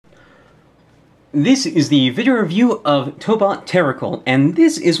This is the video review of Tobot Terracle, and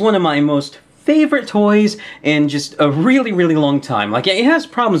this is one of my most favorite toys in just a really, really long time. Like, it has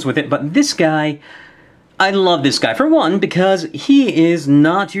problems with it, but this guy, I love this guy. For one, because he is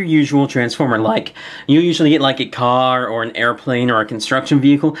not your usual Transformer. Like, you usually get like a car or an airplane or a construction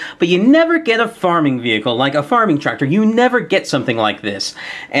vehicle, but you never get a farming vehicle, like a farming tractor. You never get something like this.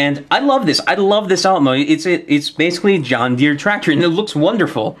 And I love this. I love this out mode. It's basically a John Deere tractor, and it looks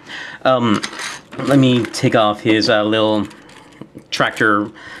wonderful. Let me take off his little tractor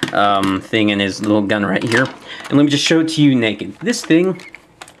thing and his little gun right here. And let me just show it to you naked. This thing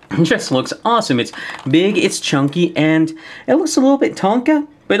just looks awesome. It's big, it's chunky, and it looks a little bit Tonka,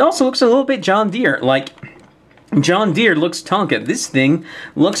 but it also looks a little bit John Deere. Like, John Deere looks Tonka. This thing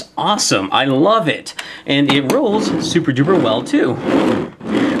looks awesome. I love it. And it rolls super duper well, too.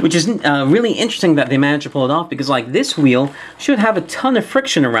 Which is really interesting that they managed to pull it off, because like this wheel should have a ton of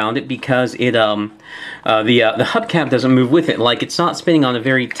friction around it, because it the hubcap doesn't move with it. Like, it's not spinning on a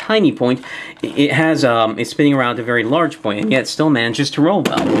very tiny point. It has it's spinning around a very large point, and yet it still manages to roll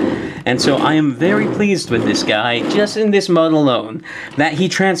well. And so I am very pleased with this guy just in this mode alone, that he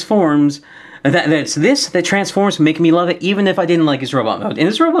transforms. That transforms, making me love it, even if I didn't like his robot mode. And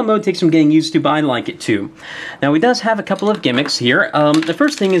his robot mode takes some getting used to, but I like it too. Now, he does have a couple of gimmicks here. The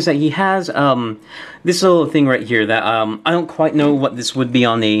first thing is that he has this little thing right here that I don't quite know what this would be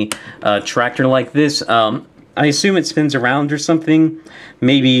on a tractor like this. I assume it spins around or something,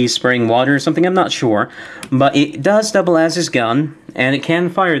 maybe spraying water or something, I'm not sure. But it does double as his gun, and it can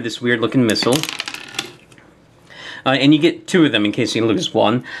fire this weird-looking missile. And you get two of them in case you lose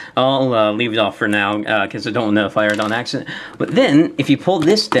one. I'll leave it off for now, because I don't want to fire it on accident. But then, if you pull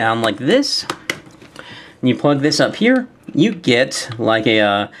this down like this, and you plug this up here, you get like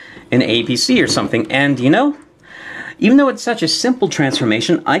an APC or something. And, you know, even though it's such a simple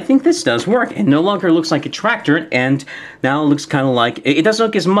transformation, I think this does work. It no longer looks like a tractor, and now it looks kind of like... It doesn't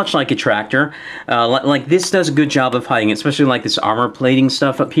look as much like a tractor. Like, this does a good job of hiding it, especially like this armor plating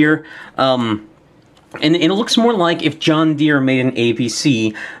stuff up here. And it looks more like if John Deere made an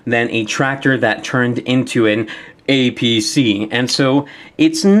APC than a tractor that turned into an APC. And so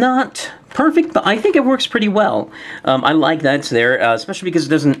it's not perfect, but I think it works pretty well. I like that it's there, especially because it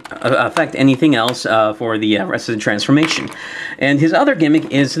doesn't affect anything else for the rest of the transformation. And his other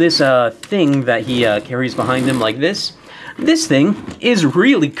gimmick is this thing that he carries behind him like this. This thing is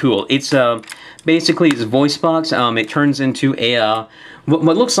really cool. It's basically his voice box. It turns into a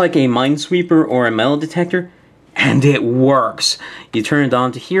what looks like a minesweeper or a metal detector, and it works. You turn it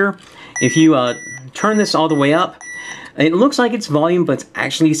on to here. If you turn this all the way up, it looks like it's volume, but it's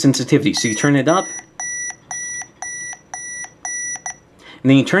actually sensitivity. So you turn it up, and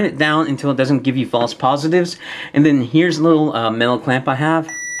then you turn it down until it doesn't give you false positives. And then here's a little metal clamp I have.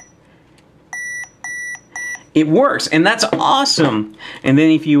 It works, and that's awesome! And then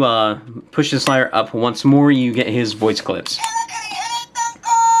if you push the slider up once more, you get his voice clips.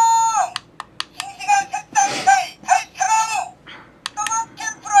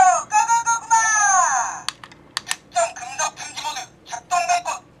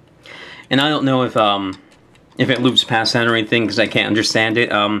 And I don't know if it loops past that or anything, because I can't understand it.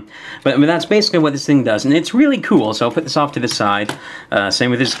 But that's basically what this thing does, and it's really cool. So I'll put this off to the side. Same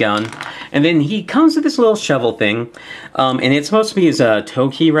with his gun. And then he comes with this little shovel thing, and it's supposed to be his toe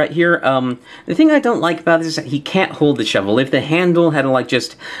key right here. The thing I don't like about this is that he can't hold the shovel. If the handle had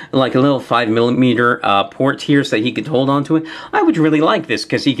just like a little 5mm port here so that he could hold onto it, I would really like this,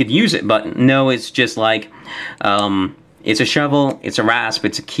 because he could use it. But no, it's just like... it's a shovel, it's a rasp,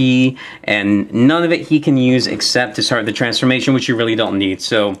 it's a key, and none of it he can use except to start the transformation, which you really don't need.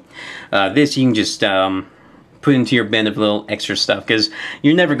 So this you can just put into your bin of little extra stuff, because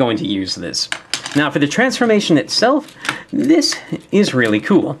you're never going to use this. Now for the transformation itself, this is really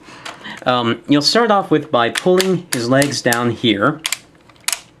cool. You'll start off by pulling his legs down here,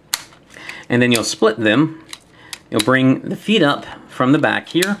 and then you'll split them. You'll bring the feet up from the back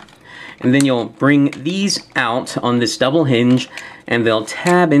here, and then you'll bring these out on this double hinge, and they'll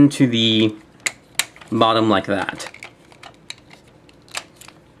tab into the bottom like that.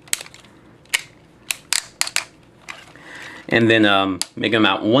 And then make them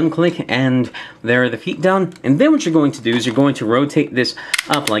out one click, and there are the feet done. And then what you're going to do is you're going to rotate this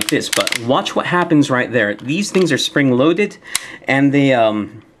up like this. But watch what happens right there. These things are spring-loaded, and they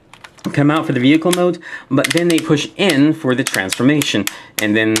come out for the vehicle mode, but then they push in for the transformation.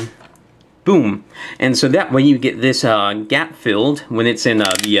 And then... boom. And so that way you get this gap filled when it's in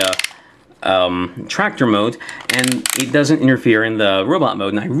the tractor mode, and it doesn't interfere in the robot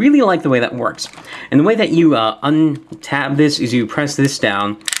mode, and I really like the way that works. And the way that you untab this is you press this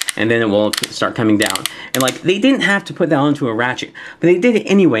down, and then it will start coming down. And like, they didn't have to put that onto a ratchet, but they did it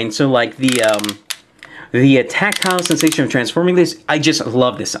anyway. And so like the tactile sensation of transforming this, I just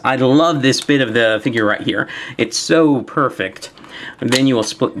love this. I love this bit of the figure right here. It's so perfect. And then you will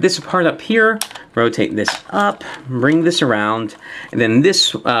split this apart up here, rotate this up, bring this around, and then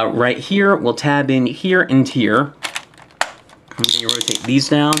this right here will tab in here and here. And then you rotate these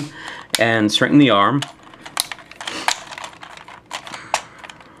down and straighten the arm.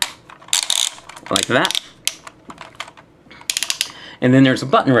 Like that. And then there's a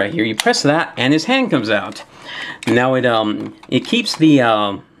button right here. You press that, and his hand comes out. Now it keeps the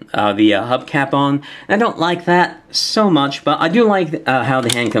hubcap on. I don't like that so much, but I do like how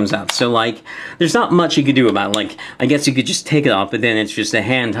the hand comes out. So like, there's not much you could do about it. Like, I guess you could just take it off, but then it's just a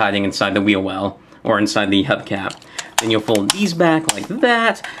hand hiding inside the wheel well or inside the hubcap. Then you'll fold these back like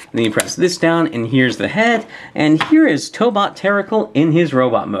that, and then you press this down, and here's the head, and here is Tobot Terracle in his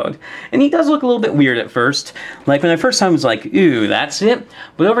robot mode. And he does look a little bit weird at first. Like, when I first saw him, I was like, ooh, that's it?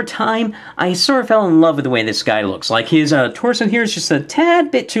 But over time, I sort of fell in love with the way this guy looks. Like, his torso here is just a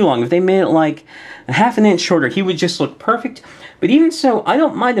tad bit too long. If they made it like a half an inch shorter, he would just look perfect. But even so, I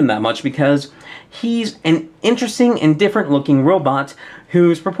don't mind him that much because he's an interesting and different looking robot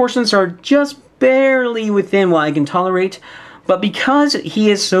whose proportions are just barely within what I can tolerate, but because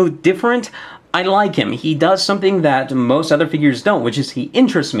he is so different, I like him. He does something that most other figures don't, which is he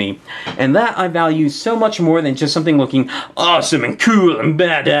interests me, and that I value so much more than just something looking awesome and cool and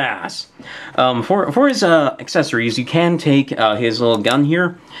badass. For his accessories, you can take his little gun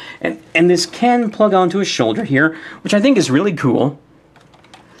here, and this can plug onto his shoulder here, which I think is really cool.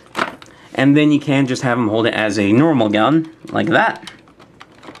 And then you can just have him hold it as a normal gun, like that.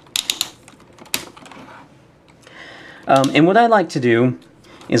 And what I like to do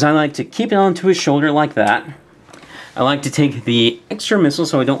is I like to keep it onto his shoulder like that. I like to take the extra missile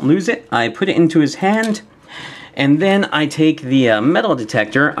so I don't lose it. I put it into his hand, and then I take the metal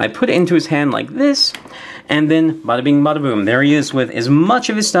detector, I put it into his hand like this, and then bada bing bada boom, there he is with as much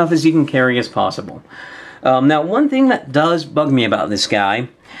of his stuff as he can carry as possible. Now, one thing that does bug me about this guy,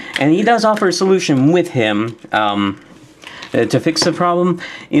 and he does offer a solution with him, to fix the problem,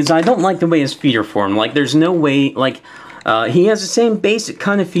 is I don't like the way his feet are formed. Like, there's no way, like, he has the same basic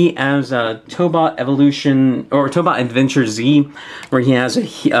kind of feet as Tobot Evolution, or Tobot Adventure Z, where he has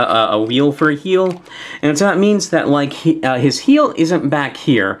a wheel for a heel. And so that means that, like, his heel isn't back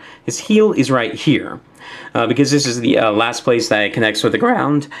here. His heel is right here. Because this is the last place that it connects with the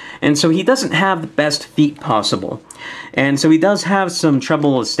ground, and so he doesn't have the best feet possible. And so he does have some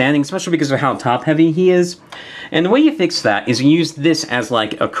trouble standing, especially because of how top-heavy he is. And the way you fix that is you use this as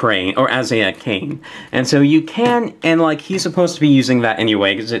like a crane, or as a cane. And so you can, and like he's supposed to be using that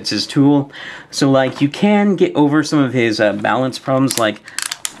anyway, because it's his tool. So like you can get over some of his balance problems, like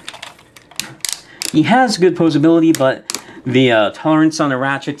he has good posability, but the tolerance on the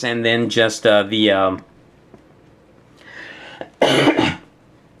ratchets, and then just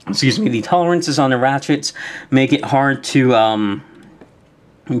excuse me, the tolerances on the ratchets make it hard to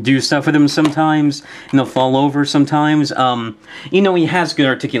do stuff with him sometimes, and they'll fall over sometimes. You know, he has good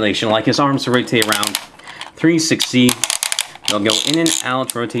articulation, like his arms rotate around 360, they'll go in and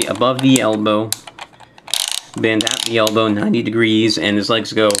out, rotate above the elbow, bend at the elbow 90 degrees, and his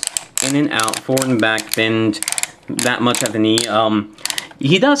legs go in and out, forward and back, bend that much at the knee.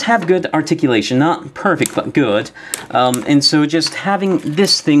 He does have good articulation, not perfect, but good. And so just having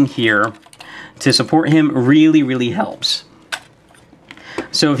this thing here to support him really, really helps.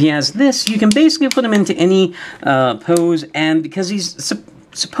 So if he has this, you can basically put him into any pose, and because he's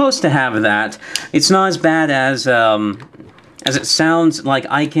supposed to have that, it's not as bad as it sounds. Like,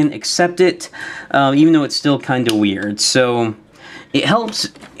 I can accept it, even though it's still kind of weird. So it helps.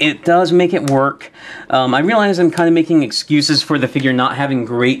 It does make it work. I realize I'm kind of making excuses for the figure not having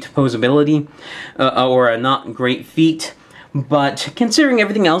great posability, or not great feet, but considering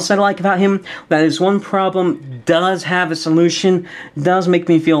everything else I like about him, that is one problem, does have a solution, does make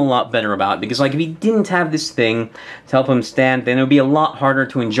me feel a lot better about it. Because like, if he didn't have this thing to help him stand, then it would be a lot harder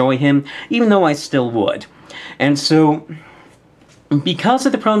to enjoy him, even though I still would. And so, because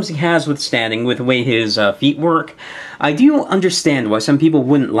of the problems he has with standing, with the way his feet work, I do understand why some people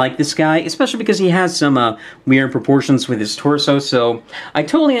wouldn't like this guy, especially because he has some weird proportions with his torso, so I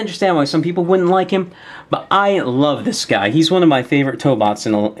totally understand why some people wouldn't like him, but I love this guy. He's one of my favorite Tobots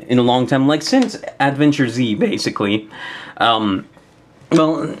in a long time, like since Adventure Z, basically. Well,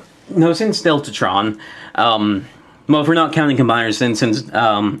 no, since Deltatron. Well, if we're not counting combiners, then since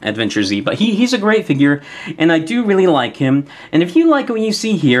Adventure Z, but he's a great figure, and I do really like him. And if you like what you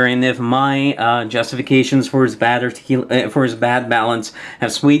see here, and if my justifications for his bad balance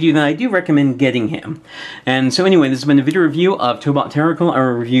have swayed you, then I do recommend getting him. And so anyway, this has been a video review of Tobot Terracle. I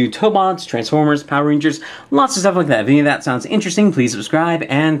review Tobots, Transformers, Power Rangers, lots of stuff like that. If any of that sounds interesting, please subscribe,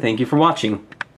 and thank you for watching.